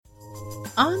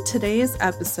On today's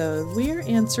episode, we're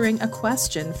answering a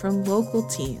question from local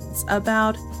teens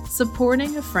about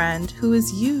supporting a friend who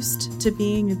is used to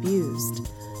being abused.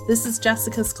 This is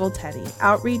Jessica Scoltetti,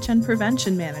 Outreach and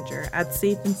Prevention Manager at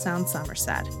Safe and Sound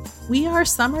Somerset. We are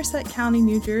Somerset County,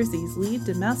 New Jersey's lead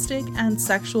domestic and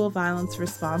sexual violence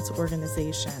response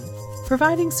organization,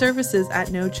 providing services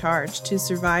at no charge to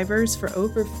survivors for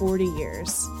over 40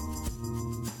 years.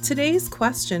 Today's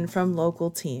question from local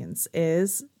teens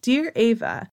is, Dear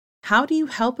Ava, how do you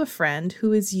help a friend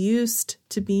who is used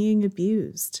to being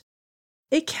abused?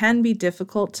 It can be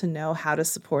difficult to know how to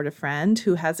support a friend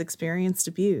who has experienced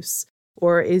abuse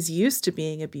or is used to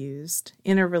being abused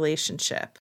in a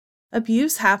relationship.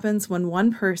 Abuse happens when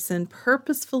one person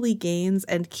purposefully gains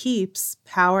and keeps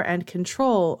power and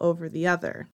control over the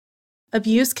other.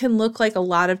 Abuse can look like a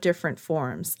lot of different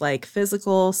forms, like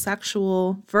physical,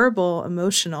 sexual, verbal,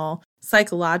 emotional,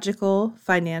 psychological,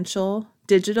 financial,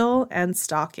 digital, and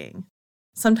stalking.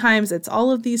 Sometimes it's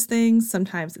all of these things,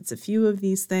 sometimes it's a few of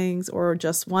these things, or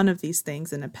just one of these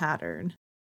things in a pattern.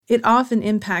 It often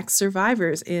impacts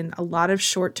survivors in a lot of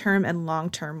short-term and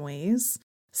long-term ways.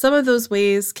 Some of those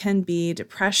ways can be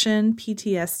depression,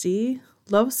 PTSD,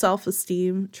 low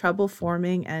self-esteem, trouble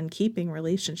forming and keeping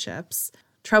relationships,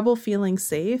 trouble feeling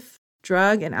safe,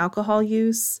 drug and alcohol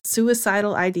use,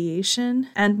 suicidal ideation,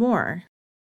 and more.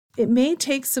 It may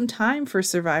take some time for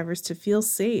survivors to feel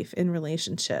safe in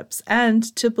relationships and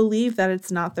to believe that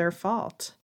it's not their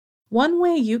fault. One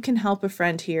way you can help a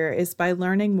friend here is by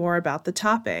learning more about the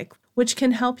topic, which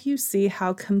can help you see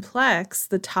how complex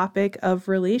the topic of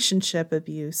relationship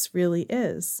abuse really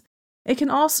is. It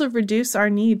can also reduce our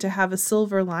need to have a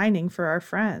silver lining for our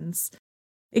friends.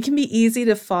 It can be easy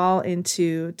to fall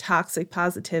into toxic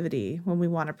positivity when we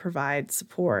want to provide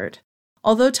support.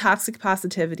 Although toxic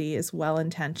positivity is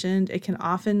well-intentioned, it can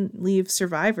often leave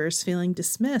survivors feeling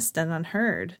dismissed and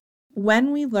unheard.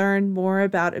 When we learn more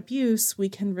about abuse, we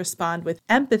can respond with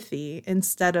empathy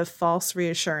instead of false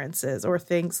reassurances or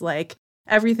things like,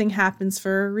 everything happens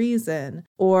for a reason,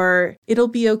 or it'll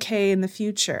be okay in the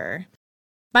future.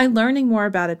 By learning more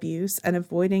about abuse and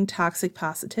avoiding toxic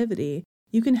positivity,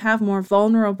 you can have more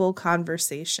vulnerable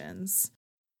conversations.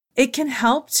 It can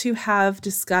help to have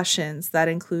discussions that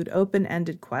include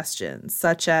open-ended questions,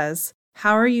 such as,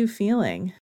 how are you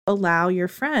feeling? Allow your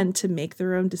friend to make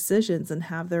their own decisions and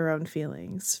have their own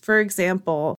feelings. For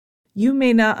example, you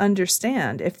may not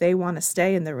understand if they want to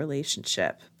stay in the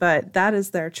relationship, but that is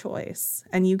their choice,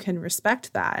 and you can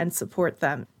respect that and support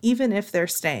them, even if they're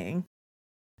staying.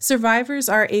 Survivors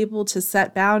are able to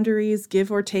set boundaries,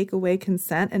 give or take away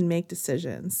consent, and make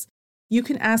decisions. You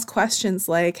can ask questions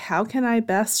like, how can I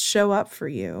best show up for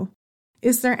you?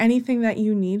 Is there anything that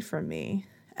you need from me?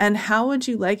 And how would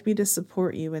you like me to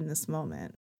support you in this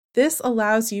moment? This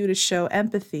allows you to show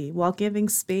empathy while giving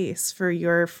space for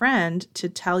your friend to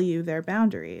tell you their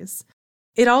boundaries.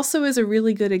 It also is a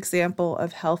really good example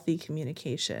of healthy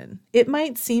communication. It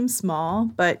might seem small,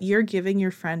 but you're giving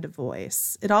your friend a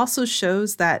voice. It also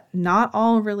shows that not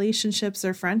all relationships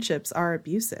or friendships are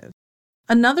abusive.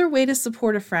 Another way to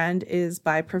support a friend is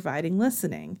by providing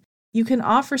listening. You can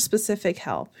offer specific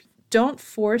help. Don't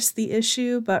force the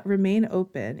issue, but remain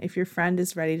open if your friend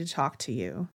is ready to talk to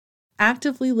you.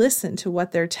 Actively listen to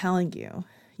what they're telling you.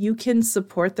 You can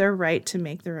support their right to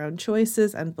make their own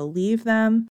choices and believe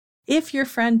them. If your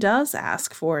friend does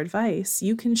ask for advice,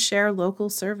 you can share local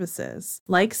services,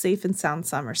 like Safe and Sound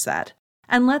Somerset,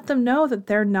 and let them know that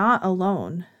they're not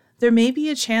alone. There may be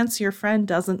a chance your friend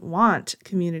doesn't want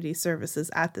community services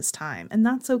at this time, and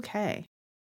that's okay.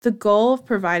 The goal of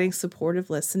providing supportive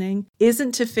listening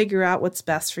isn't to figure out what's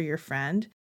best for your friend.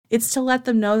 It's to let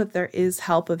them know that there is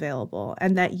help available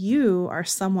and that you are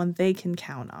someone they can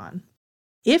count on.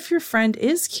 If your friend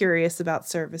is curious about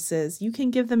services, you can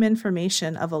give them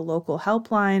information of a local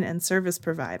helpline and service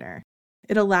provider.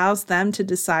 It allows them to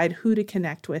decide who to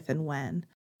connect with and when.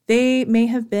 They may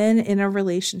have been in a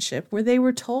relationship where they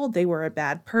were told they were a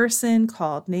bad person,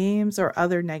 called names, or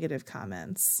other negative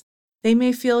comments. They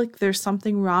may feel like there's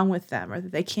something wrong with them or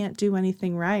that they can't do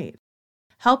anything right.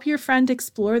 Help your friend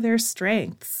explore their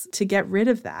strengths to get rid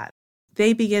of that.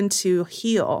 They begin to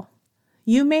heal.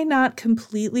 You may not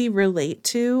completely relate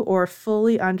to or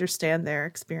fully understand their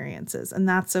experiences, and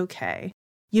that's okay.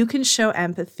 You can show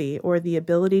empathy or the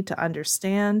ability to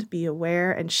understand, be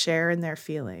aware, and share in their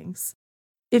feelings.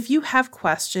 If you have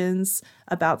questions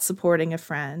about supporting a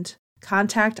friend,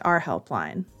 contact our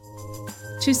helpline.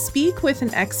 To speak with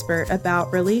an expert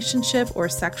about relationship or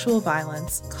sexual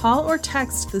violence, call or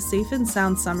text the Safe and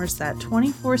Sound Somerset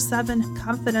 24/7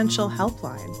 confidential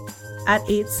helpline at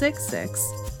 866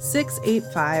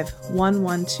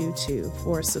 685-1122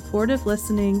 for supportive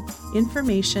listening,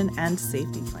 information, and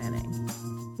safety planning.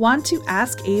 Want to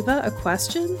ask Ava a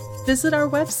question? Visit our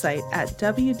website at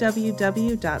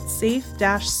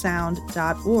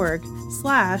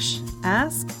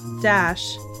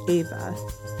www.safe-sound.org/ask-Ava.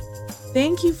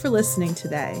 Thank you for listening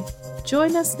today.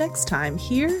 Join us next time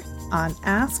here on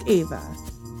Ask Ava.